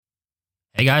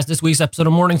Hey guys, this week's episode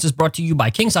of Mornings is brought to you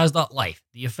by KingSize.life,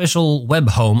 the official web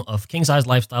home of King Size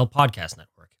Lifestyle Podcast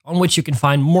Network, on which you can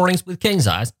find Mornings with King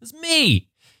Size. It's me!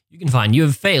 You can find You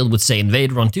Have Failed with Say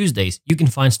Invader on Tuesdays. You can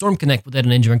find Storm Connect with Ed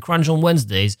and Ninja and Crunch on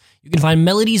Wednesdays. You can find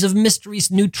Melodies of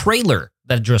Mystery's new trailer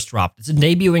that just dropped. It's a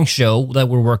debuting show that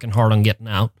we're working hard on getting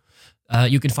out.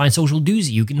 You can find Social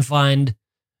Doozy. You can find,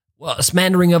 well, a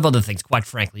smattering of other things, quite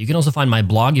frankly. You can also find my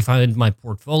blog. You find my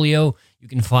portfolio. You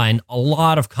can find a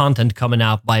lot of content coming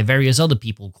out by various other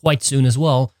people quite soon as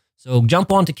well. So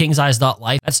jump on to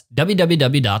kingsize.life. That's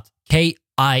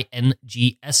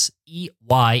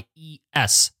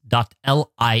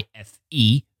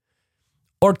www.kingseys.life.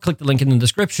 Or click the link in the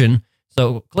description.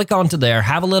 So click onto there,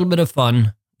 have a little bit of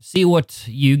fun, see what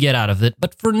you get out of it.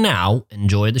 But for now,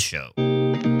 enjoy the show.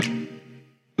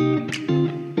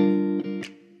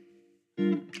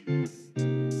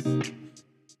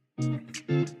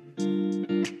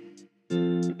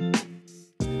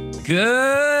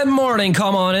 Good morning.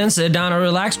 Come on in, sit down and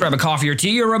relax, grab a coffee or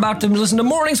tea. You're about to listen to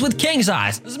Mornings with King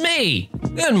Size. It's me.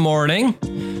 Good morning.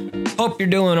 Hope you're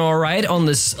doing all right on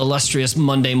this illustrious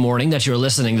Monday morning that you're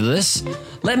listening to this.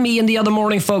 Let me and the other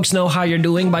morning folks know how you're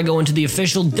doing by going to the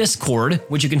official Discord,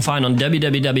 which you can find on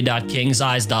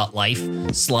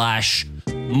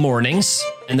www.kingsize.life/mornings.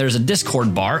 And there's a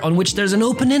Discord bar on which there's an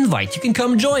open invite. You can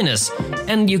come join us.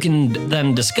 And you can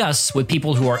then discuss with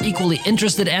people who are equally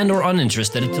interested and or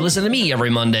uninterested to listen to me every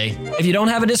Monday. If you don't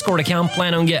have a Discord account,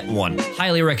 plan on getting one.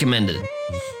 Highly recommended.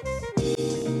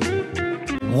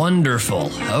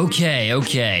 Wonderful.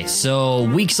 Okay. So,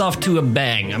 week's off to a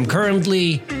bang. I'm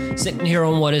currently sitting here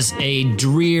on what is a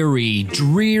dreary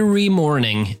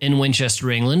morning in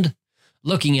Winchester, England.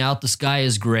 Looking out, the sky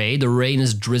is gray, the rain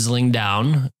is drizzling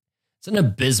down. It's an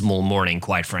abysmal morning,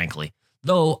 quite frankly.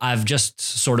 Though I've just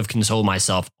sort of consoled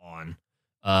myself on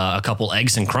a couple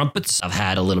eggs and crumpets. I've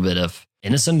had a little bit of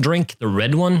innocent drink, the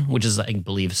red one, which is, I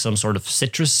believe, some sort of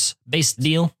citrus-based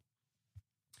deal.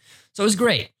 So it's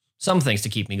great. Some things to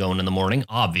keep me going in the morning,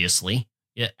 obviously,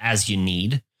 as you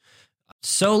need.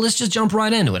 So let's just jump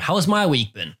right into it. How has my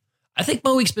week been? I think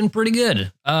my week's been pretty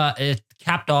good. It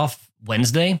capped off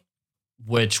Wednesday,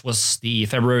 which was the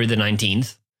February the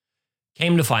 19th.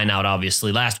 Came to find out,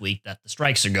 obviously, last week that the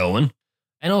strikes are going.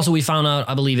 And also we found out,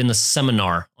 I believe, in the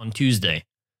seminar on Tuesday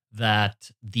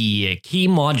that the key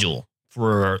module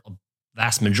for a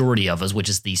vast majority of us, which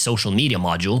is the social media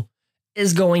module,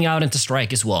 is going out into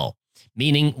strike as well.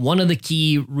 Meaning one of the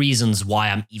key reasons why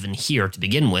I'm even here to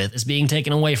begin with is being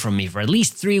taken away from me for at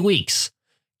least 3 weeks.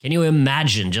 Can you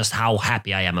imagine just how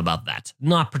happy I am about that?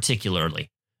 Not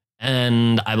particularly.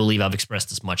 And I believe I've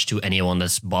expressed as much to anyone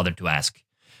that's bothered to ask.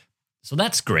 So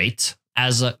that's great.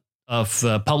 As of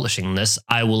publishing this,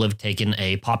 I will have taken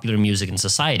a popular music and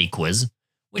society quiz,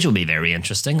 which will be very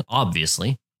interesting,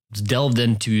 obviously. It's delved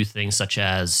into things such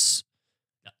as,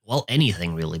 well,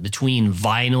 anything really, between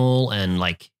vinyl and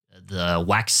like the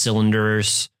wax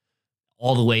cylinders,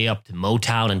 all the way up to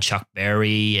Motown and Chuck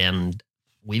Berry, and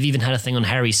we've even had a thing on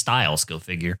Harry Styles, go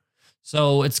figure.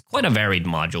 So it's quite a varied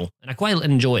module, and I quite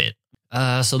enjoy it.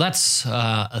 So that's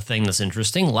a thing that's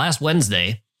interesting. Last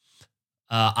Wednesday,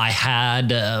 I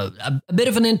had a bit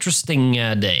of an interesting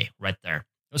day right there.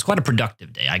 It was quite a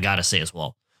productive day, I gotta say as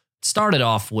well. It started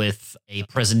off with a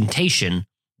presentation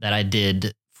that I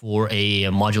did for a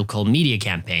module called Media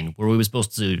Campaign, where we were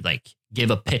supposed to like give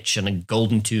a pitch in a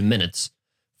golden 2 minutes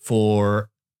for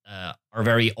our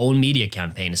very own media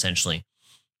campaign, essentially.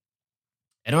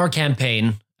 And our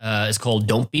campaign is called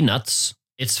Don't Be Nuts.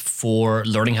 It's for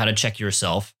learning how to check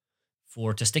yourself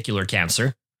for testicular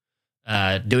cancer.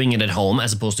 Doing it at home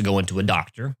as opposed to going to a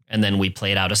doctor. And then we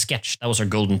played out a sketch. That was our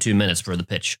golden 2 minutes for the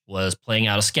pitch, was playing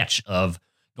out a sketch of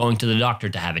going to the doctor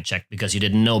to have it checked because you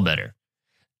didn't know better.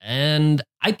 And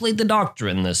I played the doctor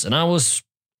in this, and our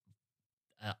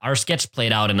sketch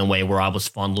played out in a way where I was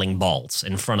fondling balls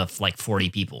in front of like 40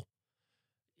 people.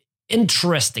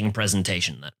 Interesting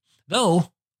presentation, that.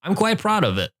 Though, I'm quite proud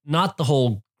of it. Not the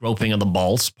whole groping of the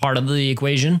balls part of the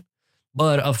equation,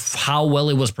 but of how well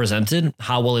it was presented,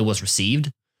 how well it was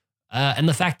received, and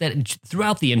the fact that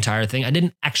throughout the entire thing, I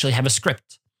didn't actually have a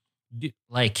script.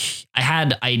 Like, I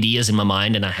had ideas in my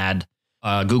mind, and I had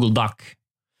a Google Doc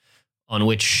on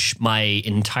which my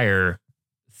entire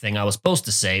thing I was supposed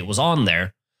to say was on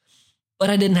there, but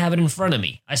I didn't have it in front of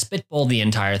me. I spitballed the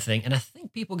entire thing, and I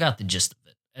think people got the gist of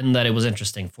it, and that it was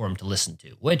interesting for them to listen to,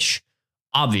 which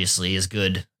obviously is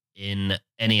good in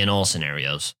any and all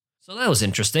scenarios. So that was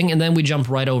interesting. And then we jumped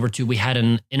right over to, we had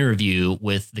an interview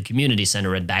with the community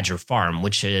center at Badger Farm,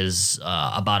 which is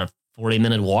about a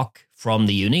 40-minute walk from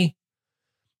the uni.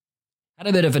 Had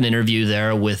a bit of an interview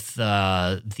there with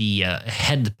the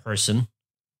head person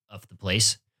of the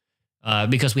place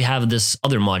because we have this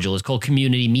other module. It's called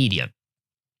Community Media,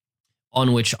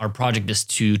 on which our project is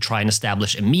to try and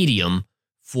establish a medium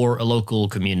for a local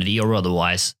community or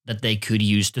otherwise that they could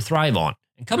use to thrive on.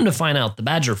 And come to find out, the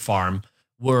Badger Farm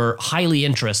were highly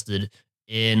interested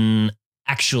in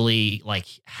actually like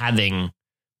having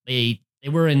they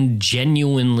were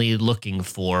genuinely looking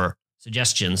for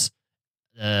suggestions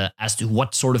as to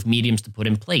what sort of mediums to put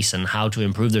in place and how to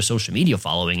improve their social media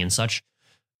following and such.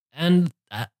 And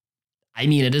I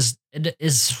mean, it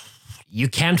is you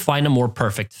can't find a more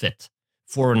perfect fit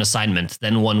for an assignment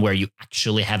than one where you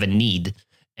actually have a need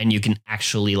and you can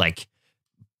actually like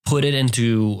put it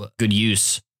into good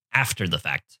use after the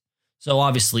fact. So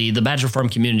obviously the Badger Farm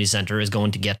Community Center is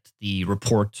going to get the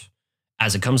report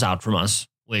as it comes out from us,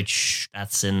 which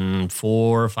that's in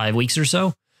 4 or 5 weeks or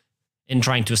so, in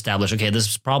trying to establish, okay, this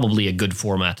is probably a good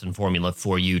format and formula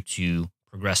for you to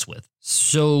progress with.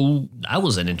 So that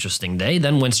was an interesting day.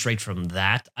 Then went straight from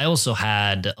that. I also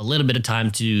had a little bit of time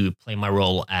to play my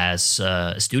role as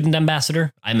a student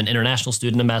ambassador. I'm an international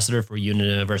student ambassador for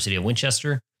University of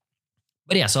Winchester.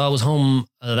 But yeah, so I was home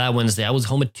that Wednesday. I was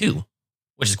home at 2,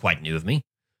 which is quite new of me.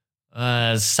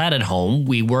 Sat at home.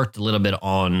 We worked a little bit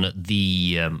on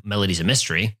the Melodies of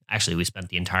Mystery. Actually, we spent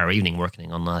the entire evening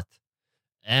working on that.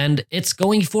 And it's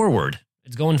going forward.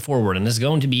 It's going forward, and it's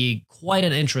going to be quite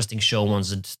an interesting show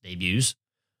once it debuts.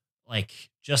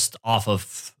 Like, just off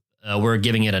of, we're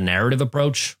giving it a narrative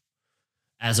approach,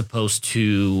 as opposed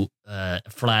to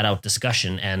flat-out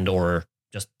discussion and or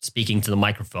just speaking to the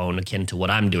microphone, akin to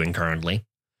what I'm doing currently.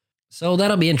 So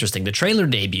that'll be interesting. The trailer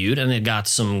debuted, and it got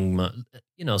some,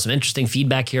 some interesting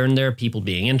feedback here and there, people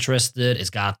being interested.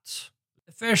 It's got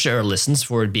a fair share of listens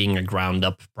for it being a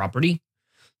ground-up property.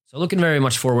 So looking very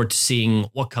much forward to seeing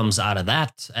what comes out of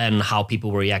that and how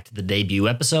people will react to the debut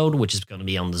episode, which is going to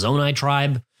be on the Zonai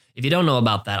Tribe. If you don't know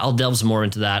about that, I'll delve some more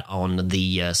into that on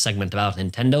the segment about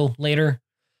Nintendo later,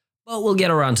 but we'll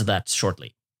get around to that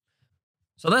shortly.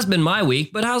 So that's been my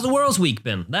week, but how's the world's week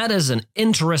been? That is an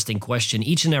interesting question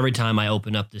each and every time I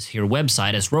open up this here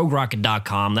website. It's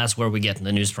roguerocket.com. That's where we get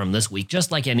the news from this week,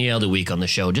 just like any other week on the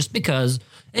show, just because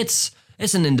it's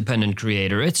an independent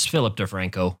creator. It's Philip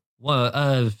DeFranco,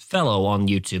 a fellow on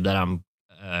YouTube that I'm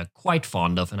quite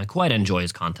fond of, and I quite enjoy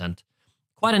his content.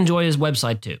 Quite enjoy his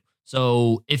website too.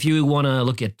 So if you want to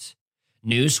look at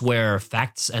news where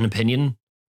facts and opinion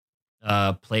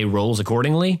play roles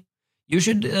accordingly, you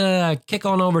should kick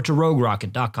on over to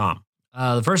roguerocket.com.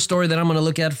 The first story that I'm going to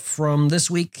look at from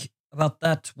this week about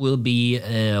that will be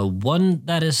one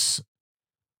that is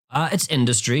it's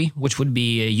industry, which would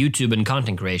be YouTube and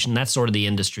content creation. That's sort of the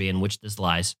industry in which this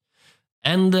lies.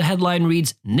 And the headline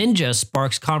reads, Ninja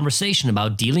sparks conversation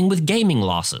about dealing with gaming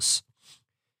losses.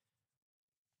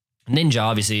 Ninja,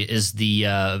 obviously, is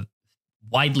the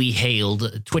widely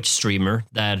hailed Twitch streamer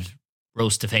that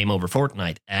rose to fame over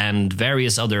Fortnite and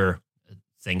various other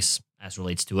things as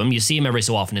relates to him. You see him every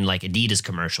so often in like Adidas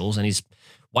commercials, and he's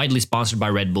widely sponsored by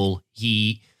Red Bull.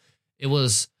 It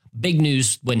was big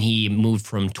news when he moved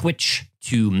from Twitch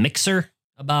to Mixer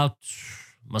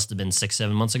must have been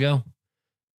 6-7 months ago.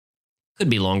 Could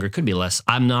be longer, could be less.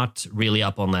 I'm not really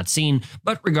up on that scene,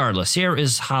 but regardless, here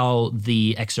is how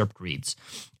the excerpt reads.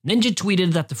 Ninja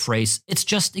tweeted that the phrase, "it's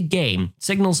just a game,"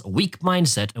 signals a weak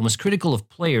mindset and was critical of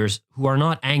players who are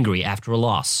not angry after a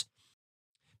loss.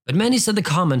 But many said the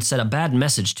comment sent a bad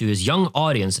message to his young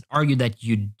audience and argued that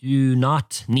you do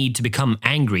not need to become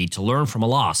angry to learn from a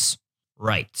loss.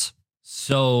 Right.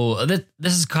 So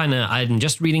this is kind of, I'm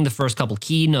just reading the first couple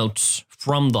key notes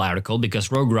from the article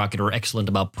because Rogue Rocket are excellent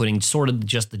about putting sort of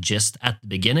just the gist at the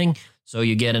beginning, so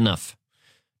you get enough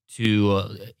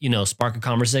to, spark a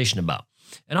conversation about.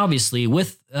 And obviously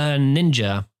with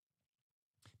Ninja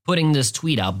putting this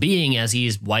tweet out, being as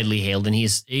he's widely hailed, and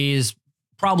he's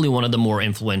probably one of the more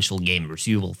influential gamers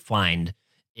you will find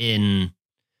in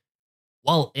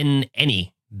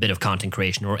any bit of content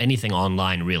creation or anything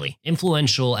online, really.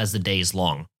 Influential as the day is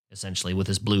long, essentially, with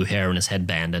his blue hair and his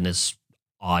headband and his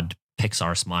odd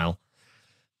Pixar smile.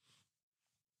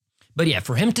 But yeah,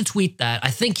 for him to tweet that,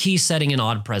 I think he's setting an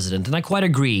odd precedent, and I quite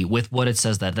agree with what it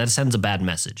says that sends a bad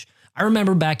message. I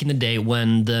remember back in the day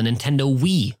when the Nintendo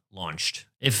Wii launched,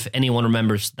 if anyone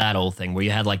remembers that old thing, where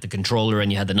you had like the controller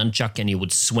and you had the nunchuck and you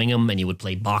would swing them and you would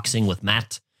play boxing with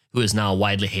Matt, who is now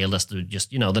widely hailed as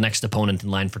the next opponent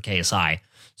in line for KSI.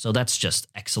 So that's just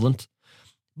excellent.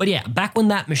 But yeah, back when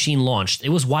that machine launched, it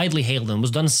was widely hailed and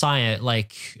was done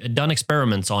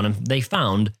experiments on him. They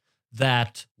found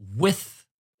that with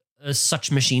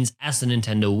such machines as the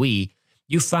Nintendo Wii,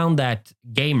 you found that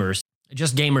gamers,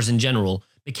 just gamers in general,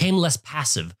 became less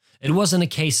passive. It wasn't a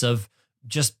case of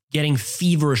just getting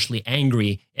feverishly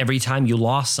angry every time you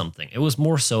lost something. It was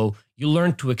more so you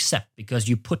learned to accept because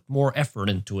you put more effort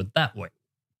into it that way,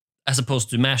 as opposed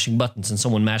to mashing buttons and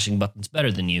someone mashing buttons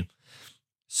better than you.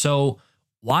 So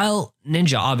while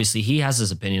Ninja, obviously, he has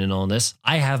his opinion on this,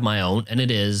 I have my own, and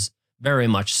it is very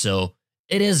much so.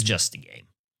 It is just a game.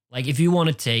 Like, if you want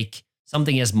to take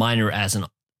something as minor as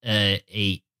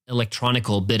a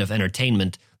electronical bit of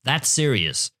entertainment that's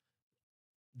serious,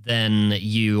 then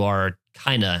you are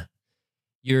kind of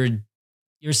you're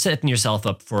setting yourself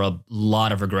up for a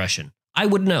lot of regression. I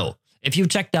would know. If you've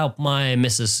checked out my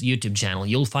Mrs. YouTube channel,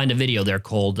 you'll find a video there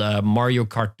called Mario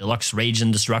Kart Deluxe Rage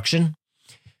and Destruction,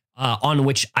 on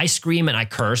which I scream and I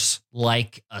curse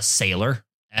like a sailor,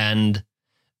 and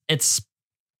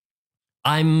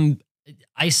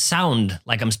I sound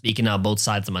like I'm speaking out both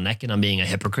sides of my neck, and I'm being a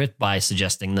hypocrite by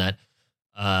suggesting that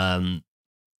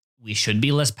we should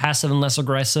be less passive and less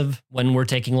aggressive when we're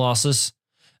taking losses.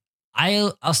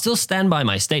 I'll still stand by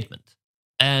my statement,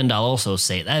 and I'll also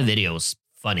say that video is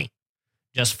funny,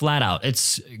 just flat out.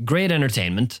 It's great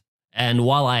entertainment, and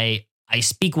while I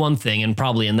speak one thing, and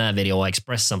probably in that video I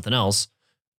express something else,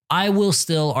 I will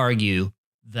still argue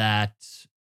that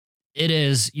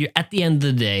at the end of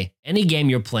the day, any game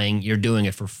you're playing, you're doing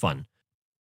it for fun.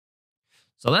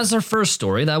 So that's our first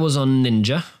story. That was on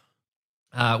Ninja.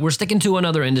 We're sticking to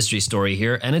another industry story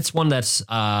here, and it's one that's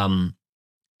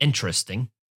interesting.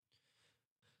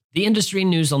 The industry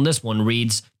news on this one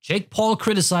reads, Jake Paul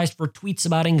criticized for tweets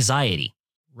about anxiety.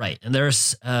 Right, and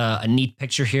there's a neat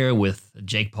picture here with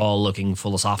Jake Paul looking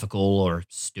philosophical or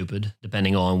stupid,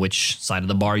 depending on which side of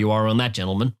the bar you are on that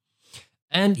gentleman.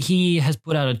 And he has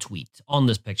put out a tweet on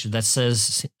this picture that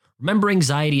says, remember,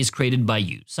 anxiety is created by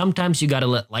you. Sometimes you got to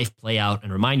let life play out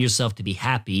and remind yourself to be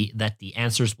happy that the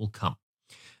answers will come.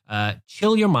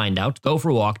 Chill your mind out, go for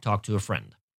a walk, talk to a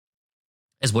friend,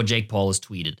 is what Jake Paul has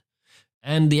tweeted.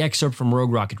 And the excerpt from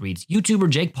Rogue Rocket reads, YouTuber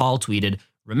Jake Paul tweeted,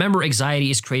 remember,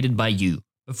 anxiety is created by you,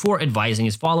 before advising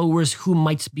his followers who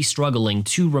might be struggling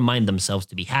to remind themselves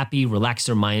to be happy, relax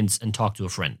their minds, and talk to a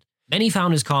friend. Many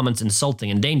found his comments insulting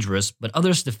and dangerous, but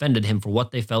others defended him for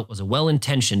what they felt was a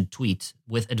well-intentioned tweet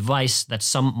with advice that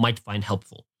some might find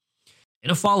helpful. In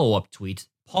a follow-up tweet,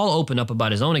 Paul opened up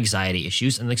about his own anxiety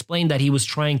issues and explained that he was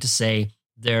trying to say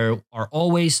there are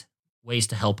always ways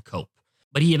to help cope,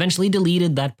 but he eventually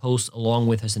deleted that post along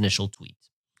with his initial tweet.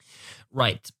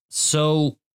 Right,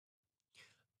 so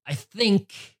I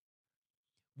think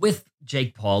with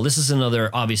Jake Paul, this is another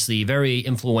obviously very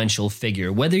influential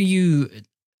figure. Whether you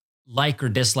like or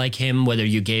dislike him, whether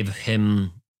you gave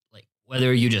him,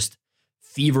 whether you just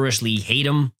feverishly hate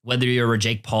him, whether you're a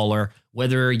Jake Pauler,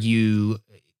 whether you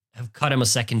have cut him a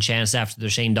second chance after the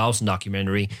Shane Dawson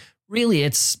documentary, really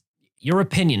it's your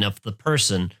opinion of the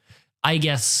person, I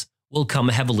guess, will come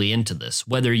heavily into this,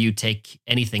 whether you take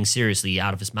anything seriously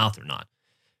out of his mouth or not.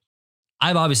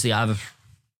 I've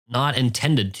not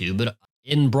intended to, but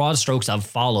in broad strokes, I've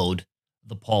followed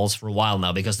the Pauls for a while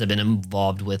now because they've been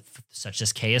involved with such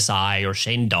as KSI or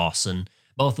Shane Dawson,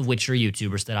 both of which are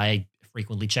YouTubers that I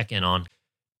frequently check in on.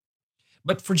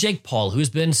 But for Jake Paul, who's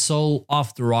been so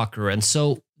off the rocker and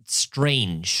so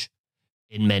strange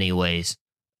in many ways,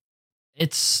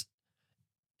 does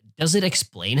it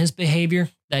explain his behavior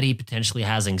that he potentially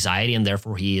has anxiety and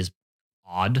therefore he is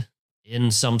odd in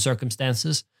some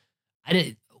circumstances?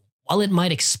 While it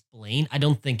might explain, I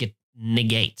don't think it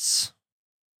negates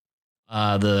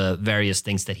the various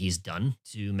things that he's done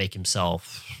to make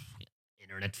himself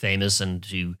internet famous and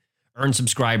to earn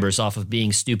subscribers off of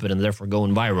being stupid and therefore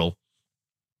going viral.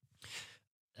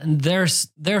 And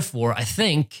therefore, I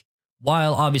think,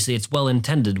 while obviously it's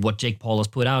well-intended what Jake Paul has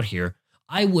put out here,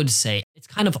 I would say it's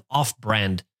kind of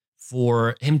off-brand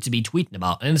for him to be tweeting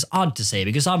about. And it's odd to say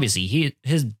because obviously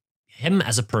him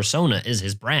as a persona is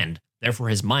his brand. Therefore,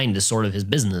 his mind is sort of his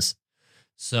business.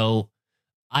 So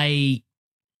it's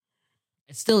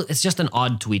just an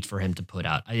odd tweet for him to put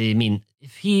out. I mean,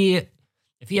 if he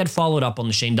had followed up on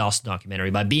the Shane Dawson documentary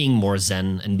by being more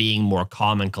zen and being more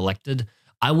calm and collected,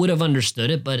 I would have understood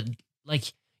it. But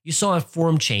you saw a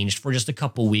forum changed for just a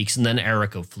couple weeks, and then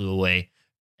Erica flew away,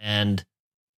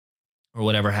 or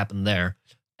whatever happened there,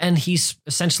 and he's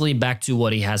essentially back to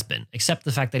what he has been, except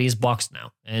the fact that he's boxed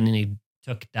now, and he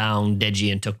took down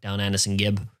Deji and took down Anderson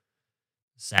Gibb.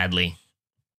 Sadly,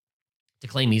 to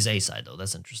claim he's A-side though,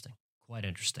 that's interesting. Quite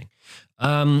interesting.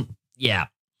 Yeah.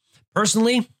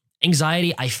 Personally,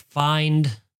 anxiety, I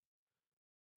find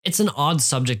it's an odd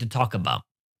subject to talk about.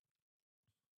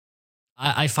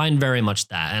 I find very much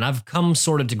that. And I've come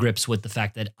sort of to grips with the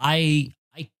fact that I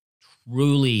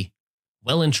truly,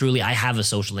 well and truly, I have a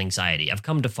social anxiety. I've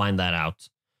come to find that out.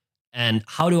 And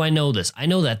how do I know this? I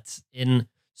know that in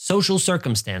social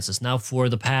circumstances now for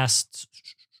the past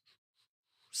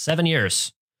 7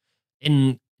 years,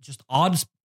 in just odd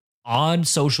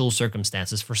social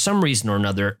circumstances, for some reason or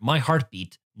another, my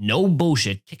heartbeat, no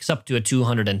bullshit, kicks up to a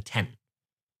 210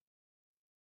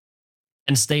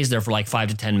 and stays there for like 5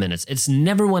 to 10 minutes. It's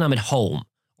never when I'm at home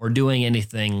or doing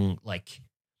anything like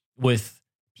with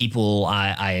people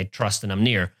I trust and I'm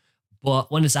near.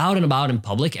 But when it's out and about in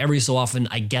public, every so often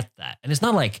I get that. And it's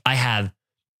not like I have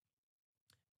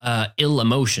ill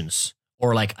emotions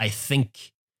or like I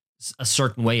think a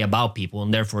certain way about people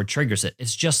and therefore it triggers it.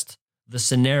 It's just the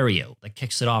scenario that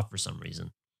kicks it off for some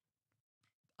reason.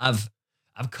 I've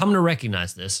come to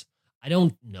recognize this. I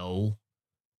don't know.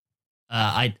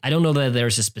 I don't know that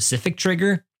there's a specific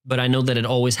trigger, but I know that it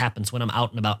always happens when I'm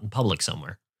out and about in public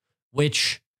somewhere.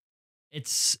 Which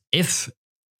it's if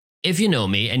you know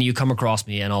me and you come across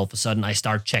me and all of a sudden I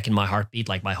start checking my heartbeat,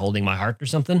 like by holding my heart or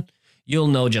something, you'll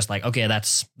know just like, okay,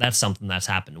 that's something that's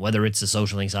happened. Whether it's a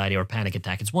social anxiety or panic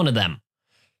attack, it's one of them,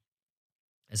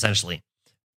 essentially.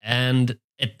 And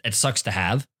it sucks to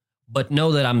have, but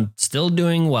know that I'm still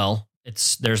doing well.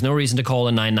 There's no reason to call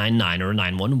a 999 or a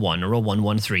 911 or a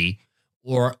 113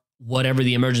 or whatever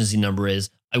the emergency number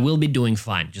is. I will be doing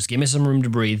fine. Just give me some room to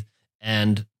breathe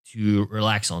and to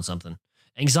relax on something.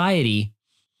 Anxiety,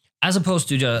 as opposed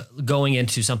to going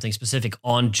into something specific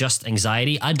on just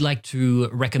anxiety, I'd like to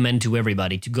recommend to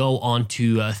everybody to go on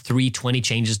to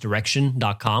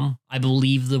 320changesdirection.com, I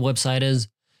believe the website is.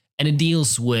 And it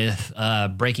deals with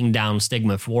breaking down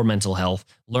stigma for mental health,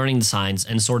 learning the signs,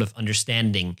 and sort of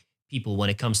understanding people when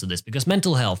it comes to this. Because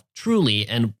mental health, truly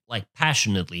and like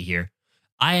passionately here,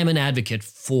 I am an advocate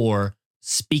for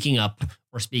speaking up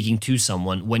or speaking to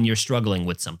someone when you're struggling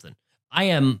with something.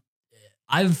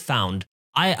 I've found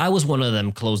I was one of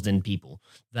them closed-in people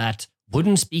that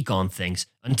wouldn't speak on things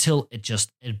until it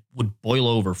would boil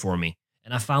over for me.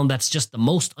 And I found that's just the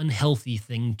most unhealthy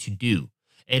thing to do.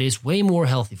 It is way more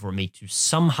healthy for me to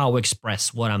somehow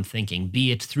express what I'm thinking,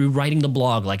 be it through writing the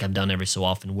blog like I've done every so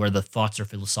often, where the thoughts are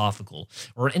philosophical,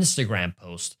 or an Instagram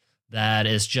post that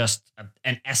is just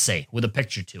an essay with a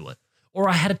picture to it. Or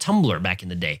I had a Tumblr back in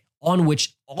the day on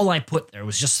which all I put there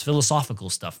was just philosophical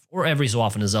stuff, or every so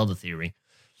often a Zelda theory.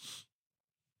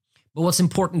 But what's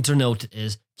important to note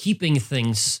is keeping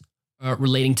things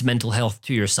relating to mental health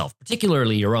to yourself,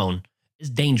 particularly your own, is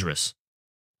dangerous.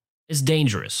 It's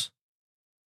dangerous.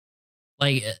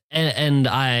 Like, and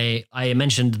I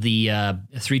mentioned the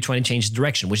 320 Changes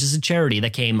Direction, which is a charity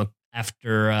that came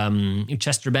after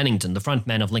Chester Bennington, the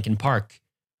frontman of Linkin Park,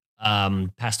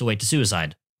 passed away to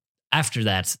suicide. After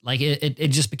that, like it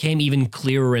just became even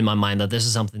clearer in my mind that this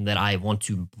is something that I want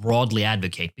to broadly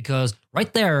advocate, because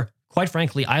right there, quite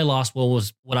frankly, I lost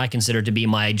what I consider to be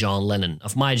my John Lennon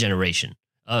of my generation.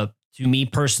 To me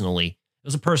personally, it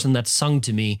was a person that sung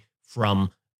to me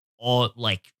from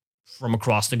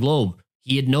across the globe.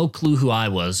 He had no clue who I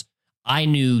was. I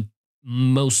knew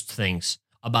most things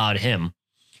about him.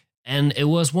 And it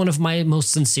was one of my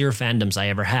most sincere fandoms I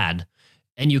ever had.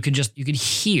 And you could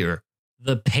hear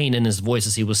the pain in his voice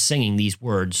as he was singing these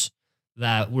words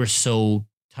that were so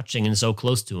touching and so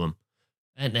close to him.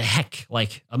 And heck,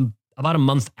 like about a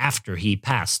month after he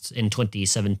passed in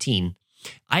 2017,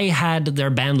 I had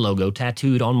their band logo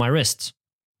tattooed on my wrist,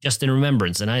 just in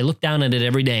remembrance. And I look down at it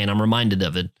every day and I'm reminded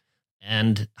of it.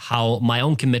 And how my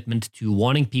own commitment to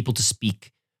wanting people to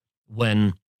speak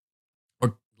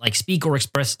speak or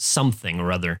express something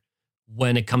or other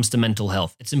when it comes to mental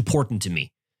health. It's important to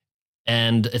me.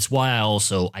 And it's why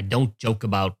I don't joke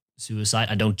about suicide.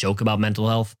 I don't joke about mental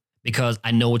health, because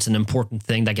I know it's an important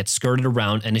thing that gets skirted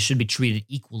around and it should be treated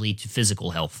equally to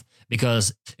physical health.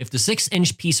 Because if the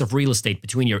 6-inch piece of real estate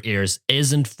between your ears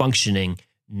isn't functioning,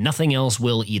 nothing else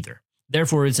will either.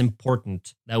 Therefore, it's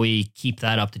important that we keep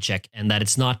that up to check, and that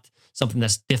it's not something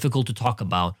that's difficult to talk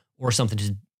about or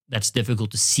something that's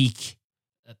difficult to seek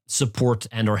support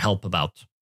and or help about.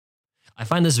 I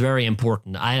find this very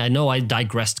important. I know I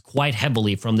digressed quite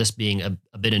heavily from this being a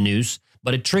bit of news,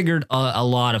 but it triggered a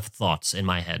lot of thoughts in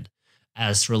my head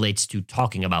as relates to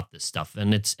talking about this stuff.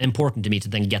 And it's important to me to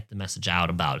then get the message out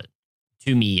about it,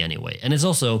 to me anyway. And it's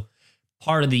also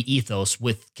part of the ethos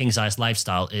with King Size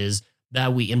Lifestyle is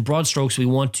that in broad strokes, we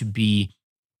want to be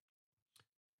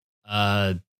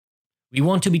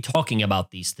talking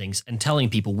about these things and telling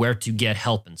people where to get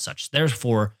help and such.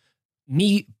 Therefore,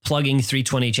 me plugging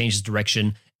 320 Changes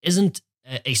Direction isn't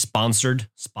a sponsored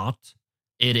spot.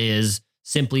 It is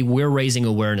simply we're raising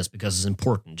awareness because it's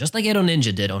important. Just like Edo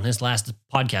Ninja did on his last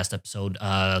podcast episode,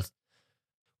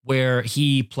 where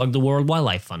he plugged the World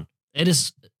Wildlife Fund. It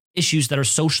is issues that are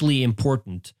socially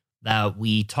important that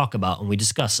we talk about and we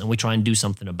discuss and we try and do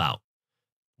something about,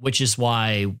 which is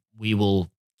why we will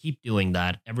keep doing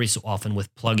that every so often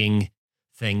with plugging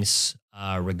things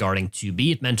regarding to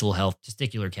be it mental health,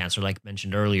 testicular cancer, like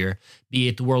mentioned earlier, be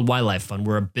it the World Wildlife Fund,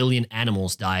 where 1 billion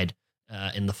animals died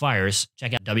in the fires.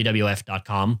 Check out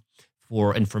WWF.com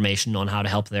for information on how to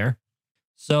help there.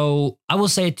 So I will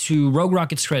say, to Rogue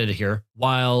Rocket's credit here,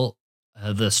 while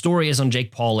the story is on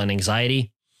Jake Paul and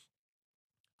anxiety,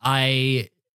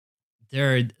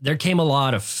 there came a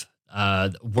lot of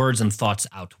words and thoughts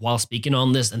out while speaking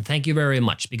on this, and thank you very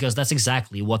much, because that's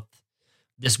exactly what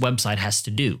this website has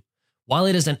to do. While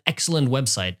it is an excellent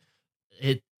website,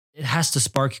 it has to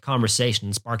spark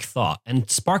conversation, spark thought, and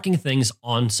sparking things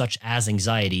on such as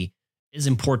anxiety is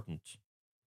important.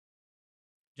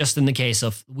 Just in the case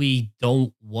of, we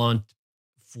don't want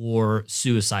for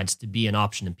suicides to be an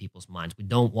option in people's minds. We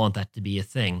don't want that to be a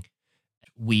thing.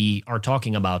 We are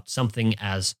talking about something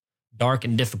as dark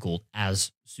and difficult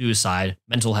as suicide,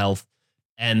 mental health,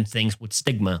 and things with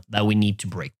stigma that we need to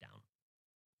break down.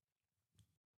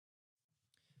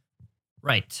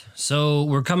 Right, so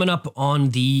we're coming up on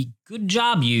the good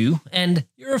job you and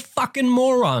you're a fucking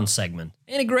moron segment.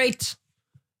 Ain't it great?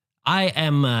 I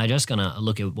am just gonna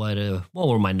look at what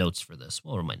were my notes for this?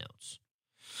 What were my notes?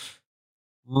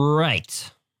 Right.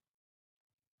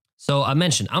 So I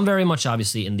mentioned, I'm very much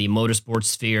obviously in the motorsports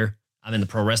sphere. I'm in the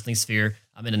pro wrestling sphere.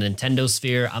 I'm in a Nintendo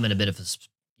sphere. I'm in a bit of a,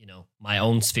 my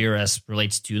own sphere as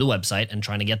relates to the website and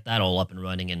trying to get that all up and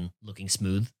running and looking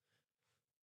smooth.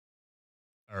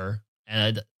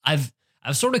 And I've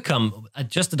sort of come,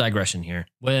 just a digression here,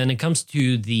 when it comes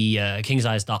to the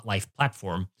KingsEyes.life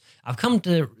platform, I've come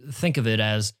to think of it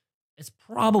as, it's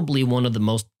probably one of the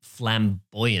most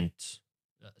flamboyant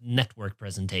network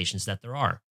presentations that there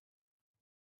are.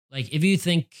 Like, if you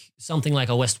think something like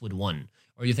a Westwood One,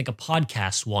 or you think a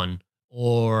Podcast One,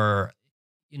 or,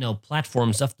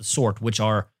 platforms of the sort, which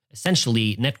are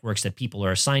essentially networks that people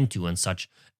are assigned to and such,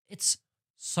 it's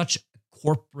such a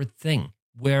corporate thing.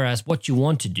 Whereas what you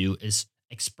want to do is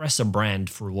express a brand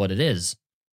for what it is.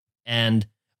 And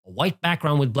a white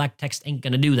background with black text ain't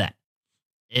going to do that.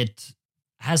 It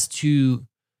has to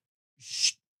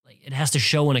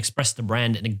show and express the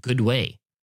brand in a good way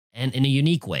and in a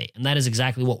unique way. And that is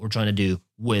exactly what we're trying to do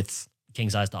with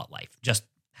KingsEyes.life. Just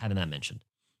having that mentioned.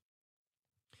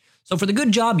 So for the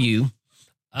good job you,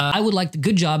 I would like the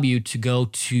good job you to go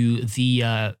to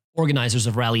the organizers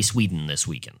of Rally Sweden this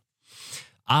weekend.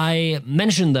 I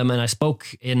mentioned them and I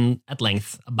spoke at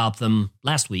length about them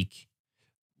last week,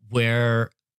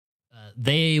 where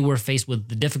they were faced with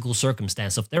the difficult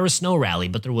circumstance of there was snow rally,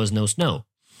 but there was no snow.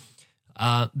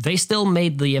 They still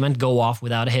made the event go off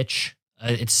without a hitch.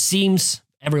 It seems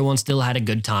everyone still had a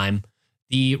good time.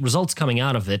 The results coming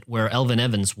out of it were Elvin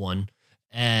Evans won,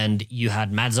 and you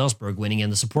had Mads Osberg winning in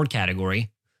the support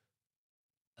category.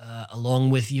 Along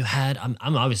with I'm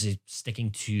obviously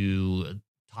sticking to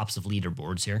tops of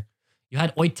leaderboards here. You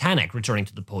had Oyt Tanak returning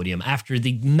to the podium after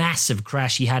the massive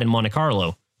crash he had in Monte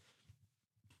Carlo.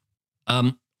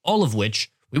 All of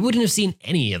which, we wouldn't have seen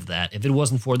any of that if it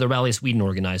wasn't for the Rally Sweden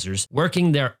organizers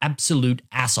working their absolute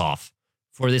ass off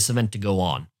for this event to go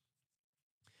on.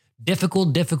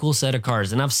 Difficult set of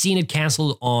cars. And I've seen it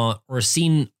canceled on, or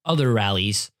seen other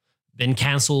rallies been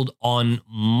canceled on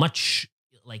much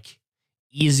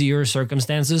easier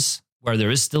circumstances, where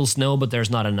there is still snow, but there's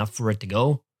not enough for it to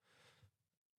go.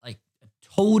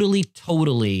 Totally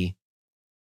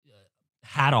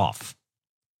hats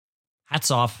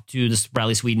off to the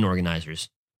Rally Sweden organizers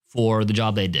for the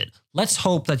job they did. Let's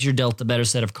hope that you're dealt a better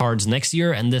set of cards next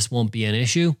year and this won't be an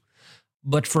issue.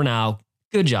 But for now,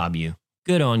 good job you.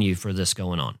 Good on you for this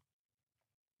going on.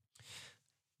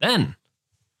 Then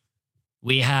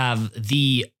we have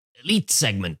the elite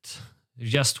segment,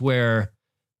 just where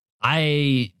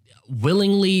I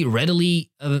willingly,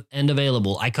 readily, and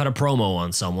available, I cut a promo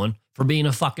on someone for being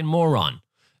a fucking moron.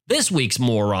 This week's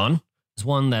moron is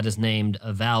one that is named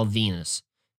Val Venus.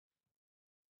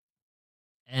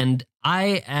 And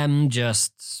I am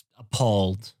just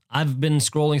appalled. I've been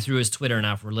scrolling through his Twitter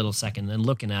now for a little second and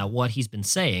looking at what he's been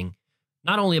saying,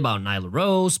 not only about Nyla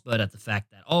Rose, but at the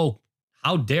fact that,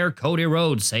 how dare Cody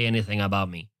Rhodes say anything about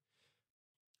me?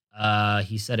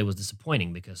 He said it was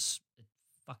disappointing because it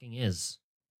fucking is,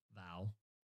 Val.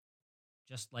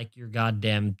 Just like your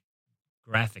goddamn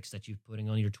graphics that you're putting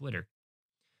on your Twitter.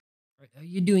 Are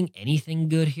you doing anything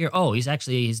good here?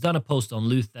 He's done a post on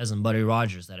Lou Thez and Buddy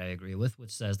Rogers that I agree with, which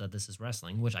says that this is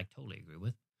wrestling, which I totally agree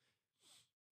with.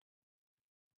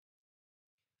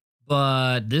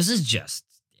 But this is just,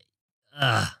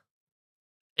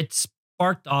 it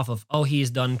sparked off of,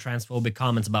 he's done transphobic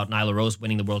comments about Nyla Rose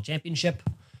winning the world championship.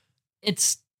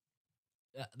 it's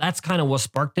that's kind of what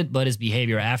sparked it, but his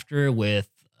behavior after with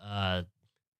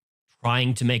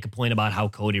trying to make a point about how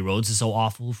Cody Rhodes is so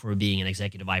awful for being an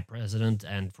executive vice president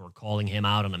and for calling him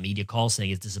out on a media call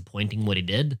saying it's disappointing what he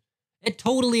did. It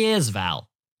totally is, Val.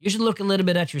 You should look a little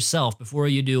bit at yourself before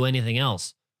you do anything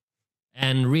else.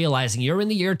 And realizing you're in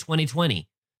the year 2020.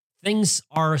 Things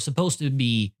are supposed to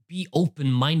be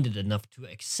open-minded enough to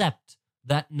accept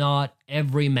that not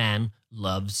every man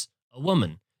loves a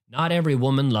woman. Not every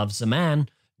woman loves a man.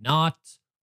 Not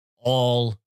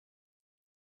all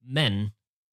men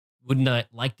would not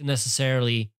like to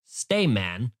necessarily stay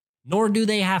man, nor do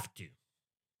they have to.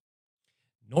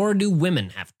 Nor do women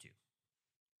have to.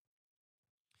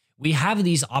 We have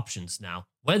these options now.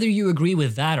 Whether you agree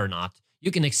with that or not, you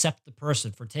can accept the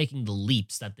person for taking the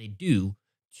leaps that they do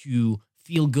to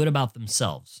feel good about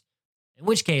themselves. In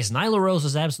which case, Nyla Rose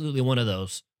is absolutely one of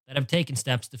those that have taken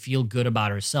steps to feel good about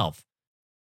herself.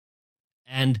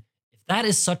 And if that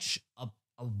is such a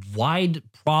wide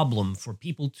problem for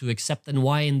people to accept, then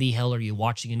why in the hell are you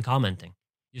watching and commenting?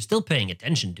 You're still paying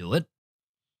attention to it.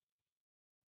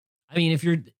 I mean, if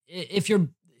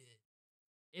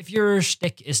your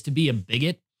shtick is to be a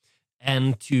bigot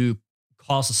and to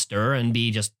cause a stir and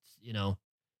be just,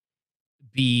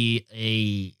 be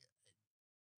a,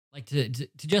 like to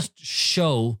just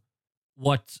show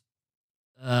what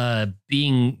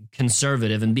being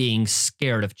conservative and being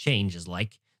scared of change is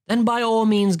like, then by all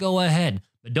means go ahead.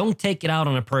 But don't take it out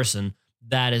on a person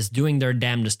that is doing their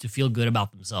damnedest to feel good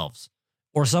about themselves.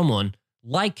 Or someone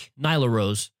like Nyla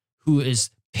Rose, who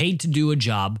is paid to do a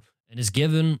job and is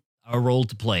given a role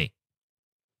to play.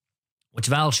 Which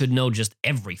Val should know just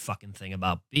every fucking thing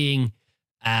about, being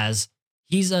as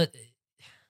he's a...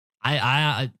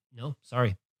 No,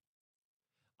 sorry.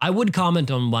 I would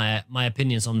comment on my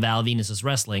opinions on Val Venus's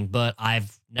wrestling, but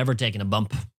I've never taken a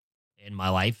bump in my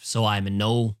life, so I'm in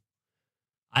no...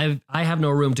 I have no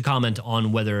room to comment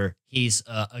on whether he's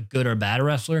a good or bad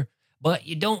wrestler, but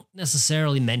you don't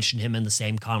necessarily mention him in the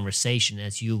same conversation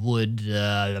as you would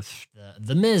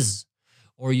The Miz,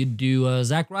 or you'd do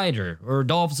Zack Ryder, or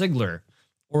Dolph Ziggler,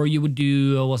 or you would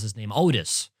do, what's his name,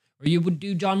 Otis, or you would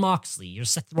do Jon Moxley, or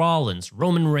Seth Rollins,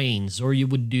 Roman Reigns, or you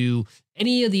would do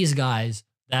any of these guys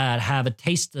that have a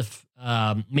taste of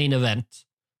main event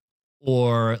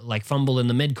or like fumble in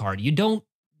the mid card. You don't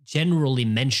generally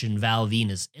mention Val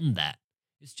Venus in that.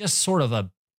 It's just sort of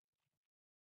a,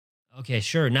 okay,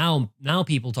 sure, now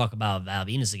people talk about Val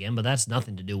Venus again, but that's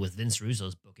nothing to do with Vince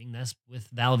Russo's booking. That's with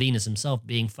Val Venus himself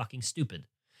being fucking stupid.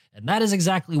 And that is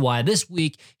exactly why this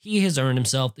week he has earned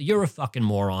himself the You're a Fucking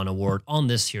Moron award on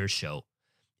this here show.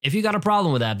 If you got a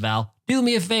problem with that, Val, do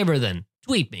me a favor then.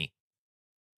 Tweet me.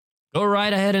 Go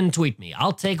right ahead and tweet me.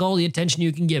 I'll take all the attention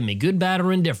you can give me, good, bad,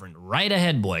 or indifferent. Right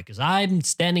ahead, boy, because I'm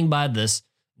standing by this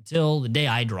until the day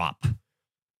I drop.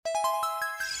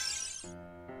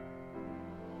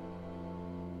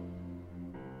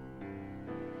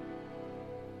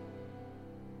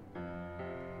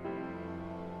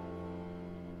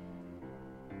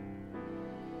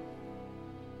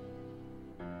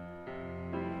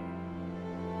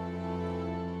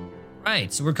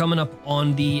 Right, so we're coming up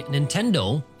on the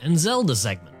Nintendo and Zelda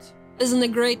segment. Isn't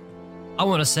it great? I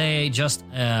want to say just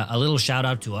a little shout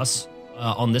out to us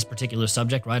on this particular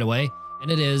subject right away, and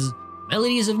it is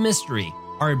Melodies of Mystery,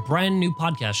 our brand new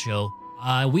podcast show.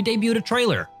 We debuted a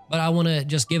trailer, but I want to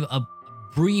just give a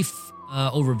brief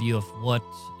overview of what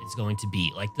it's going to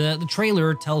be. Like the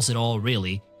trailer tells it all,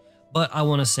 really, but I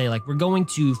want to say, like, we're going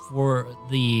to, for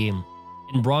the,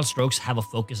 in broad strokes, have a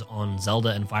focus on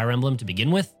Zelda and Fire Emblem to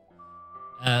begin with.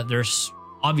 There's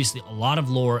obviously a lot of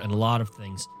lore and a lot of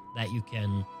things that you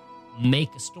can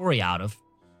make a story out of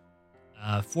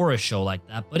for a show like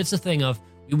that, but it's a thing of,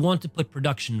 we want to put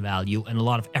production value and a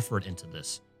lot of effort into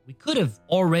this. We could have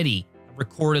already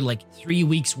recorded like 3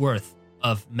 weeks worth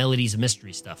of Melodies of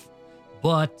Mystery stuff,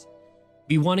 but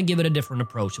we want to give it a different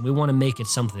approach, and we want to make it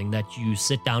something that you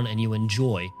sit down and you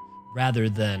enjoy, rather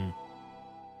than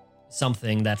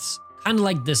something that's kind of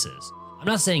like this is. I'm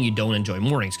not saying you don't enjoy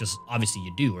mornings, because obviously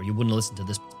you do, or you wouldn't listen to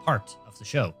this part of the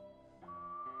show.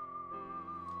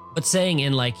 But saying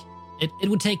in like, it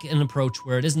would take an approach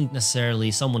where it isn't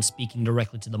necessarily someone speaking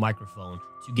directly to the microphone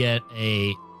to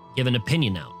give an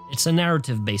opinion out. It's a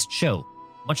narrative-based show.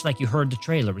 Much like you heard the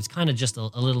trailer, it's kind of just a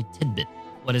little tidbit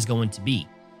of what is going to be.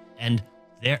 And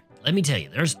let me tell you,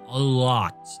 there's a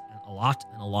lot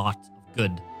of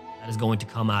good that is going to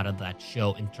come out of that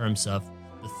show in terms of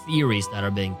the theories that are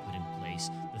being put in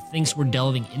place, the things we're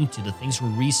delving into, the things we're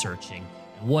researching,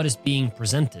 and what is being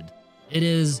presented. It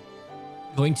is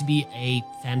going to be a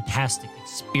fantastic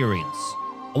experience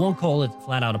I won't call it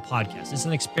flat out a podcast. It's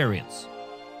an experience.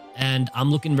 And I'm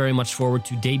looking very much forward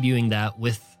to debuting that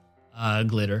with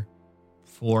Glitter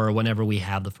for whenever we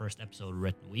have the first episode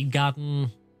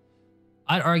written.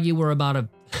 I'd argue we're about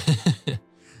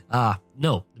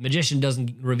no, the magician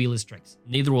doesn't reveal his tricks.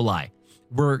 Neither will I.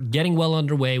 We're getting well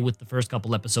underway with the first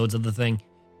couple episodes of the thing,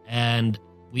 and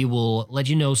we will let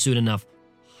you know soon enough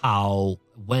how,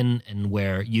 when, and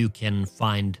where you can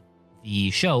find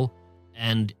the show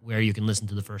and where you can listen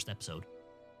to the first episode.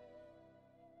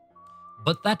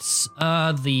 But that's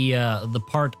the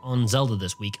part on Zelda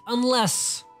this week,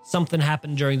 unless something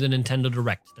happened during the Nintendo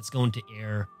Direct that's going to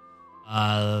air,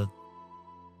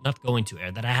 not going to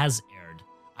air, that has aired.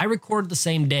 I record the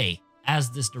same day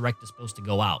as this Direct is supposed to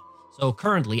go out. So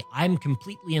currently, I'm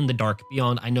completely in the dark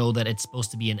beyond I know that it's supposed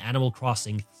to be an Animal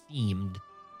Crossing themed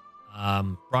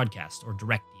broadcast, or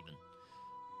Direct even.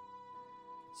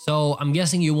 So I'm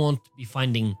guessing you won't be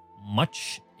finding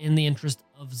much in the interest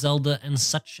of Zelda and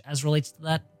such as relates to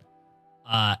that.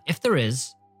 If there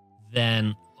is,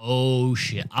 then oh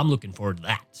shit, I'm looking forward to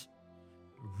that.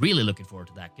 Really looking forward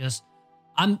to that, because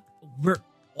we're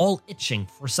all itching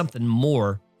for something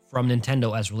more from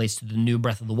Nintendo as relates to the new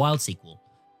Breath of the Wild sequel.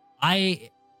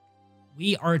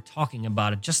 We are talking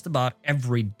about it just about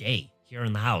every day here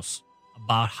in the house,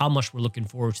 about how much we're looking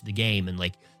forward to the game and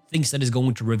like things that is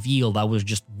going to reveal that was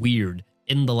just weird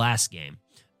in the last game,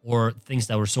 or things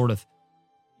that were sort of,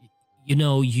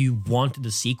 you wanted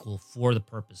the sequel for the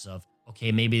purpose of,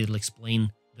 okay, maybe it'll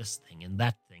explain this thing and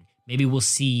that thing. Maybe we'll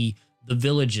see the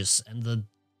villages and the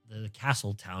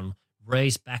castle town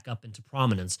raise back up into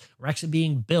prominence, or actually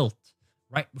being built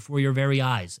right before your very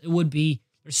eyes.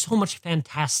 There's so much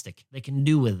fantastic they can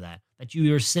do with that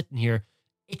you are sitting here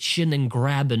itching and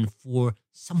grabbing for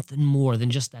something more than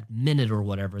just that minute or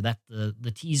whatever that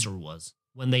the teaser was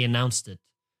when they announced it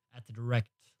at the Direct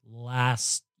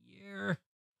last year.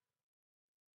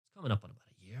 It's coming up on about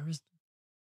a year, isn't it?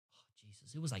 Oh,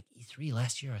 Jesus. It was like E3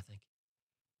 last year, I think.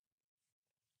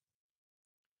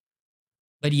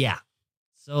 But yeah,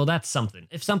 so that's something.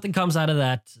 If something comes out of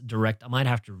that Direct, I might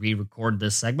have to re-record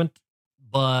this segment.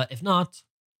 But if not,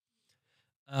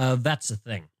 that's the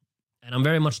thing. And I'm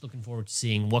very much looking forward to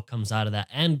seeing what comes out of that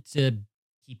and to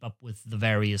keep up with the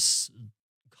various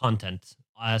content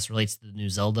as relates to the new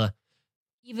Zelda.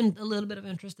 Even a little bit of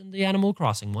interest in the Animal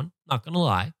Crossing one, not going to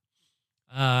lie.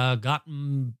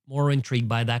 Gotten more intrigued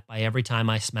by that by every time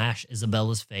I smash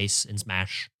Isabella's face in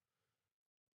Smash.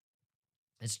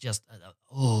 It's just,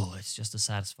 it's just a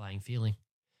satisfying feeling.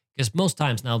 Because most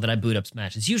times now that I boot up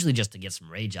Smash, it's usually just to get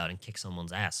some rage out and kick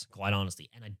someone's ass, quite honestly.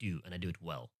 And I do it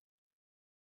well.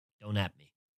 Don't at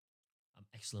me. I'm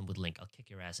excellent with Link. I'll kick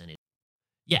your ass in it.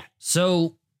 Yeah,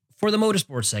 so for the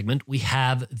motorsports segment, we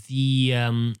have we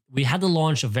had the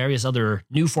launch of various other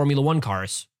new Formula One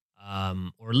cars,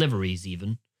 or liveries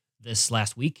even, this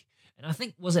last week. And I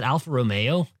think, was it Alfa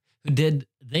Romeo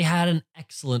they had an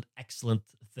excellent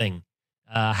thing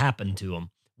happen to them,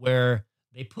 where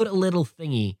they put a little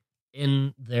thingy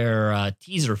in their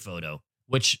teaser photo,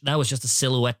 which that was just a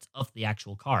silhouette of the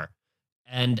actual car.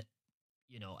 And,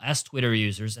 as Twitter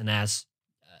users and as,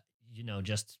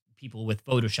 just people with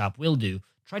Photoshop will do,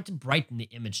 tried to brighten the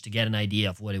image to get an idea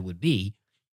of what it would be.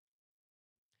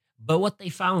 But what they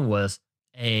found was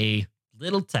a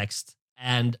little text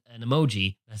and an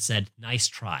emoji that said, "Nice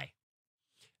try."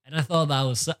 And I thought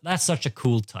that's such a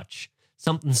cool touch.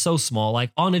 Something so small,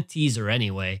 like on a teaser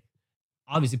anyway.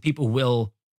 Obviously, people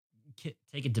will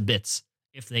take it to bits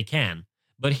if they can.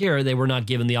 But here, they were not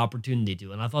given the opportunity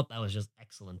to. And I thought that was just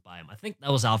excellent by him. I think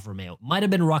that was Alfa Romeo. Might have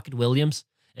been Rocket Williams.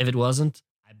 If it wasn't,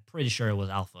 I'm pretty sure it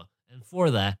was Alfa. And for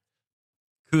that,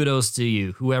 kudos to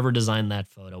you, whoever designed that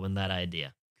photo and that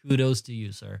idea. Kudos to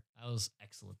you, sir. That was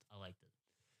excellent. I liked it.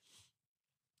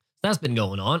 That's been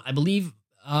going on. I believe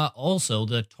also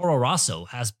the Toro Rosso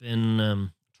has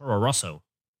been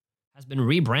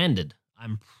rebranded.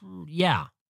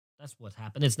 That's what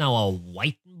happened. It's now a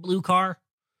white and blue car.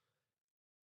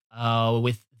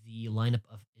 With the lineup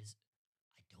of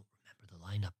I don't remember the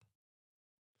lineup.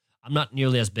 I'm not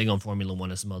nearly as big on Formula One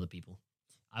as some other people.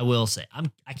 I will say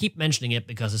I keep mentioning it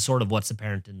because it's sort of what's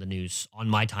apparent in the news on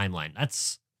my timeline.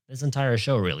 That's this entire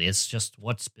show, really. It's just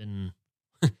what's been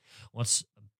what's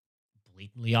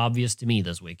blatantly obvious to me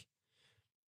this week.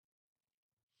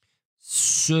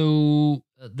 So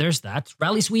there's that.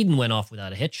 Rally Sweden went off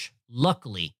without a hitch.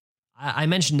 Luckily, I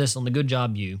mentioned this on the Good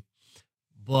Job You,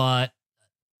 but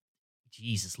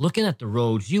Jesus, looking at the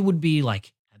roads, you would be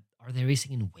like, are they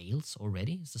racing in Wales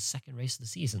already? It's the second race of the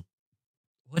season.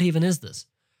 What even is this?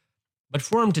 But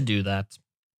for him to do that,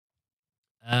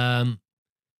 and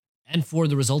and for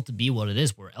the result to be what it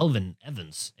is, where Elvin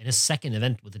Evans, in his second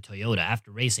event with the Toyota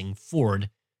after racing Ford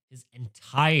his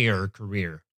entire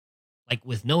career, like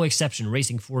with no exception,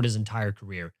 racing Ford his entire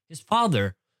career. His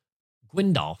father,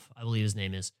 Gwyndolf, I believe his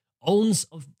name is, owns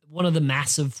one of the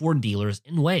massive Ford dealers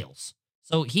in Wales.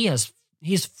 So he's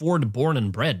Ford born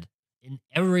and bred in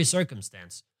every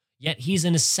circumstance. Yet he's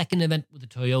in his second event with the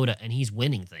Toyota and he's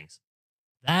winning things.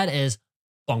 That is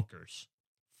bonkers.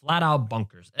 Flat out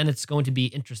bonkers. And it's going to be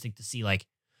interesting to see, like,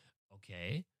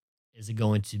 okay, is it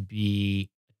going to be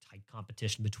a tight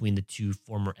competition between the two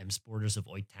former M Sporters of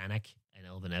Ott Tanak and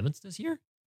Elvin Evans this year?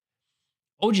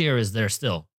 Ogier is there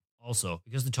still, also,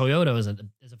 because the Toyota is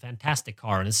a fantastic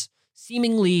car and it's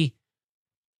seemingly,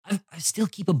 I still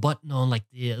keep a button on, like,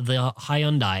 the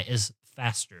Hyundai is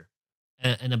faster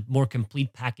and a more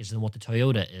complete package than what the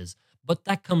Toyota is. But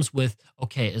that comes with,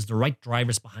 okay, is the right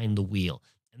drivers behind the wheel?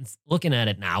 And looking at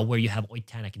it now, where you have Ott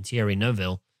Tanak and Thierry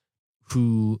Neuville,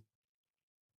 who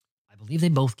I believe they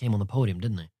both came on the podium,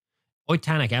 didn't they? Ott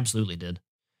Tanak absolutely did.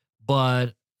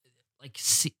 But, like,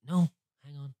 no,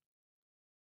 hang on.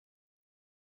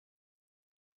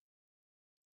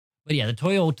 But yeah, the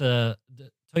Toyota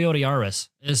Yaris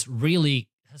has really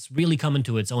come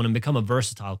into its own and become a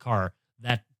versatile car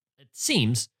that it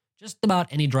seems just about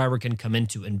any driver can come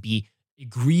into and be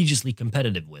egregiously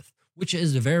competitive with, which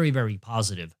is very, very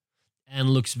positive and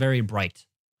looks very bright.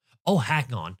 Oh,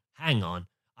 hang on.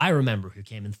 I remember who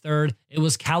came in third. It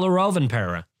was Kalle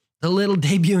Rovanperä, the little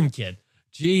debuting kid.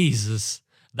 Jesus,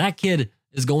 that kid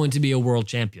is going to be a world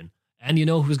champion. And you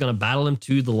know who's going to battle him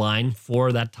to the line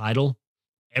for that title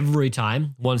every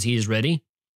time once he is ready?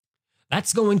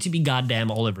 That's going to be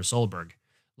goddamn Oliver Solberg.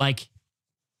 Like,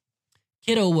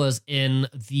 Kiddo was in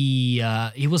he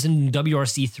was in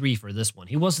WRC 3 for this one.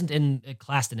 He wasn't in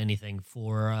classed in anything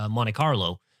for Monte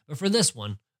Carlo, but for this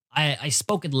one, I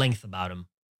spoke at length about him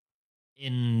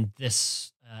in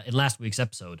last week's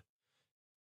episode.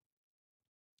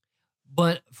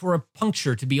 But for a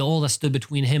puncture to be all that stood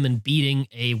between him and beating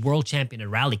a world champion at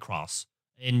Rallycross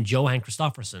in Johan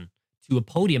Kristoffersson to a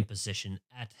podium position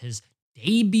at his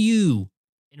debut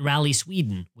in Rally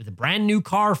Sweden with a brand new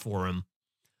car for him,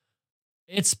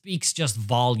 it speaks just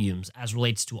volumes as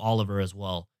relates to Oliver as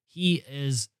well. He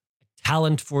is a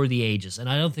talent for the ages, and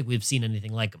I don't think we've seen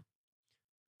anything like him.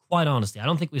 Quite honestly, I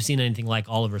don't think we've seen anything like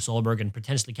Oliver Solberg and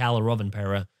potentially Kalle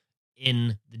Rovanperä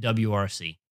in the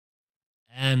WRC.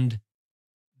 And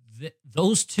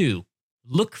those two,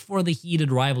 look for the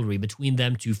heated rivalry between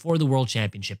them two for the World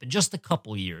Championship in just a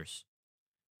couple years.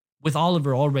 With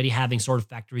Oliver already having sort of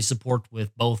factory support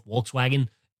with both Volkswagen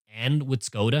and with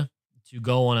Skoda to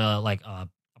go on a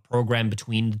program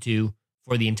between the two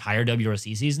for the entire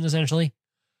WRC season, essentially.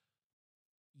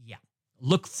 Yeah,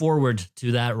 look forward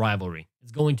to that rivalry.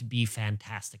 It's going to be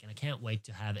fantastic, and I can't wait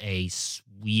to have a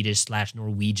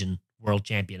Swedish/Norwegian world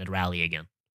champion at Rally again.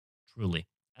 Truly.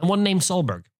 And one named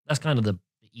Solberg. That's kind of the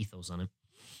ethos on him.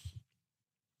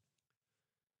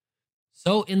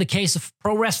 So, in the case of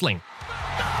pro wrestling,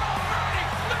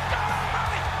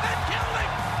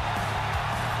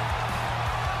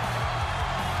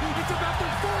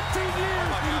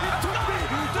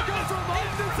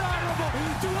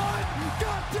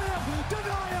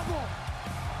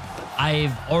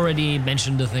 I've already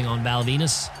mentioned the thing on Val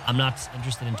Venus. I'm not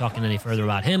interested in talking any further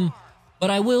about him, but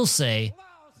I will say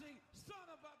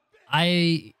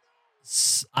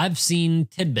I've seen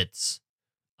tidbits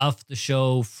of the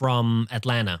show from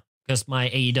Atlanta because my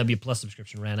AEW Plus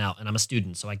subscription ran out and I'm a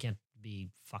student, so I can't be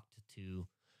fucked to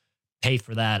pay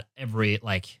for that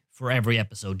for every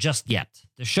episode just yet.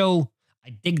 The show, I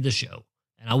dig the show,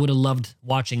 and I would have loved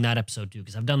watching that episode too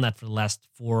because I've done that for the last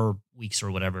 4 weeks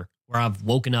or whatever, where I've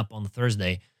woken up on the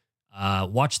Thursday,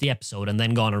 watched the episode, and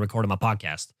then gone and recorded my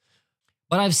podcast.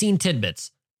 But I've seen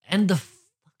tidbits and the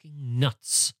fucking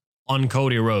nuts on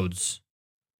Cody Rhodes.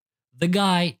 The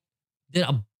guy did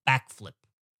a backflip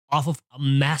off of a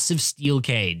massive steel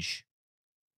cage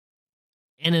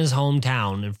in his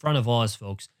hometown in front of all his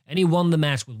folks, and he won the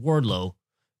match with Wardlow.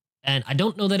 And I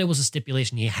don't know that it was a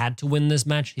stipulation he had to win this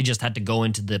match. He just had to go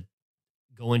into the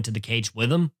cage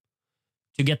with him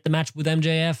to get the match with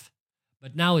MJF.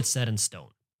 But now it's set in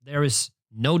stone. There is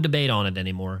no debate on it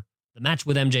anymore. The match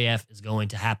with MJF is going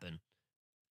to happen.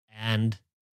 And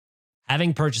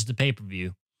having purchased the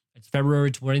pay-per-view, it's February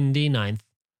 29th.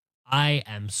 I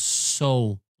am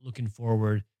so looking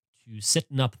forward to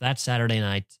sitting up that Saturday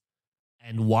night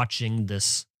and watching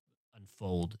this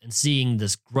unfold and seeing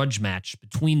this grudge match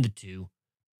between the two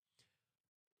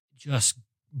just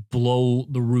blow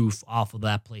the roof off of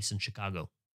that place in Chicago.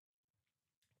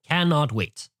 Cannot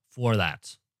wait for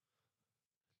that.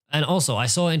 And also, I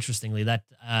saw interestingly that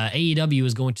AEW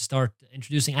is going to start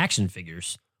introducing action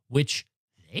figures, which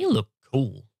they look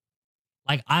cool.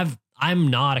 Like I'm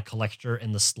not a collector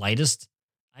in the slightest.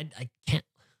 I can't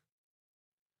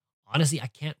honestly. I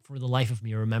can't for the life of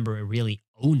me remember really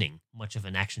owning much of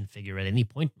an action figure at any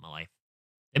point in my life.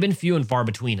 They've been few and far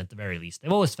between at the very least.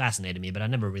 They've always fascinated me, but I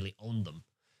never really owned them.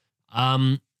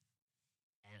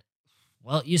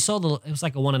 Well, you saw it was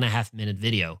like a 1.5 minute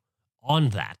video on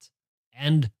that,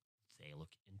 and they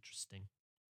look interesting.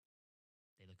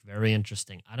 They look very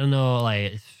interesting. I don't know,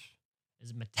 like, is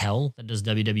it Mattel that does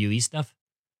WWE stuff?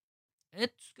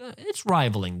 It's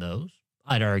rivaling those,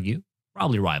 I'd argue.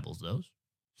 Probably rivals those.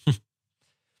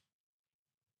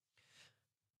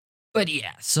 But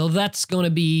yeah, so that's going to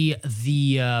be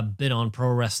the bit on pro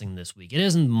wrestling this week. It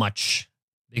isn't much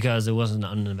because it wasn't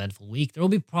an uneventful week. There will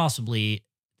be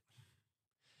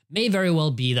may very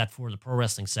well be that for the pro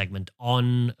wrestling segment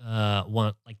on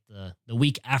the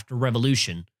week after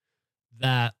Revolution,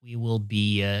 that we will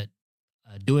be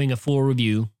doing a full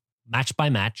review, match by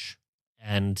match,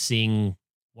 and seeing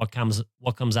what comes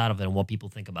out of it and what people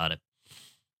think about it.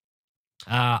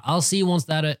 I'll see once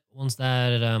that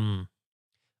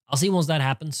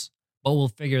happens, but we'll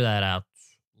figure that out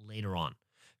later on.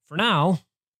 For now,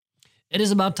 it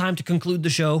is about time to conclude the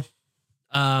show.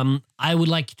 I would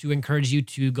like to encourage you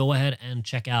to go ahead and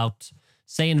check out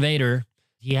Say Invader.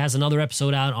 He has another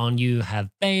episode out on You Have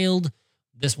Failed.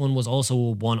 This one was also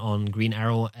one on Green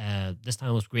Arrow. This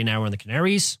time it was Green Arrow and the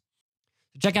Canaries.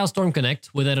 So check out Storm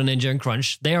Connect with Ed and Ninja and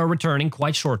Crunch. They are returning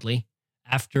quite shortly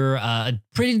after a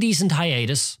pretty decent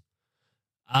hiatus.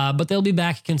 But they'll be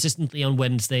back consistently on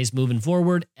Wednesdays moving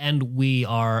forward, and we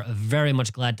are very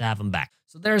much glad to have them back.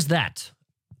 So there's that.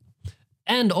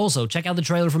 And also, check out the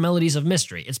trailer for Melodies of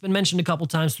Mystery. It's been mentioned a couple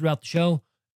times throughout the show.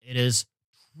 It is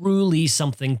truly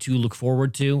something to look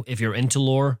forward to if you're into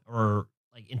lore or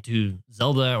like into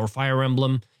Zelda or Fire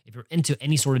Emblem. If you're into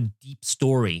any sort of deep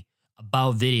story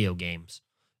about video games,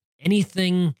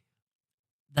 anything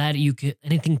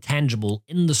tangible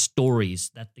in the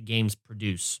stories that the games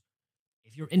produce.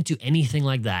 If you're into anything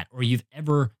like that, or you've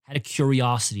ever had a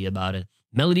curiosity about it,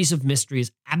 Melodies of Mystery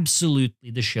is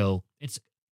absolutely the show. It's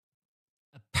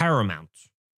paramount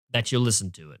that you listen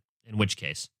to it, in which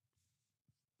case.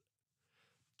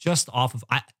 Just off of...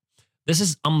 This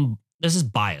is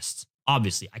biased.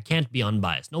 Obviously, I can't be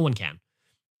unbiased. No one can.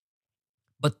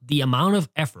 But the amount of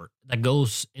effort that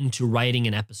goes into writing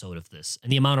an episode of this, and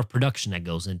the amount of production that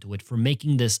goes into it for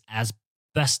making this as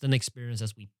best an experience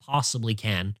as we possibly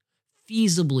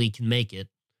feasibly can make it,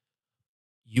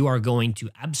 you are going to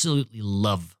absolutely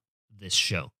love this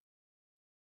show.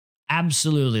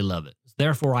 Absolutely love it.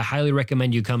 Therefore, I highly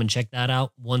recommend you come and check that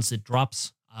out once it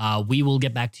drops. We will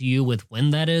get back to you with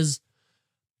when that is.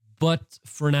 But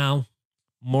for now,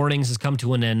 mornings has come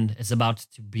to an end. It's about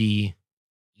to be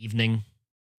evening.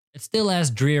 It's still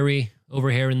as dreary over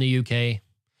here in the UK.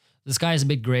 The sky is a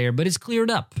bit grayer, but it's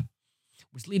cleared up,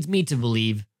 which leads me to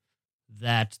believe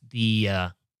that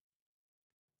the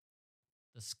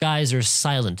skies are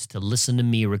silent to listen to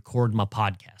me record my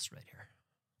podcast right here.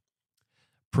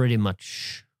 Pretty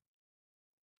much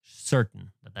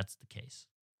certain that that's the case.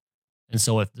 And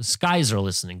so if the skies are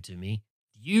listening to me,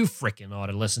 you freaking ought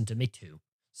to listen to me too.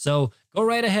 So go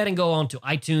right ahead and go on to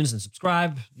iTunes and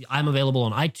subscribe. I'm available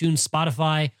on iTunes,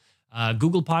 Spotify,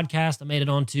 Google Podcast. I made it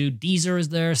onto Deezer is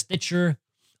there, Stitcher,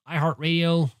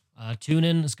 iHeartRadio,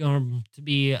 TuneIn is going to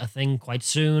be a thing quite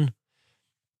soon.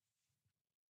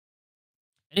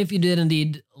 And if you did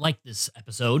indeed like this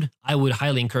episode, I would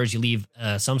highly encourage you leave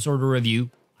some sort of review.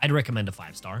 I'd recommend a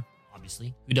 5-star,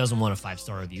 obviously. Who doesn't want a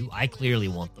 5-star review? I clearly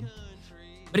want them.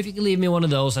 But if you could leave me one of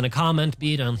those and a comment,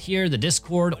 be it on here, the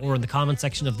Discord, or in the comment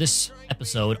section of this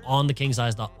episode on the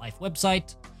kingseyes.life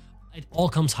website, it all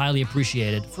comes highly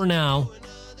appreciated. For now,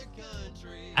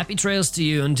 happy trails to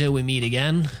you until we meet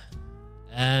again,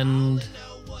 and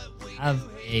have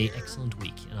an excellent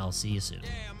week, and I'll see you soon.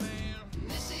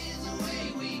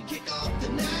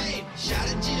 Shot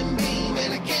a Jim Beam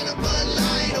and a can of Bud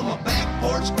Light on my back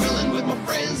porch, grilling with my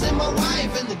friends and my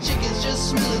wife, and the chicken's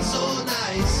just smelling so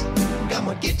nice. Got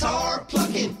my guitar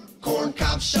plucking, corn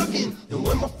cob shucking, and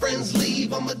when my friends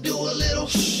leave, I'ma do a little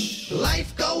shh.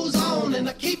 Life goes on and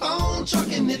I keep on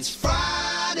trucking. It's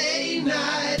Friday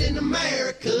night in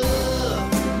America.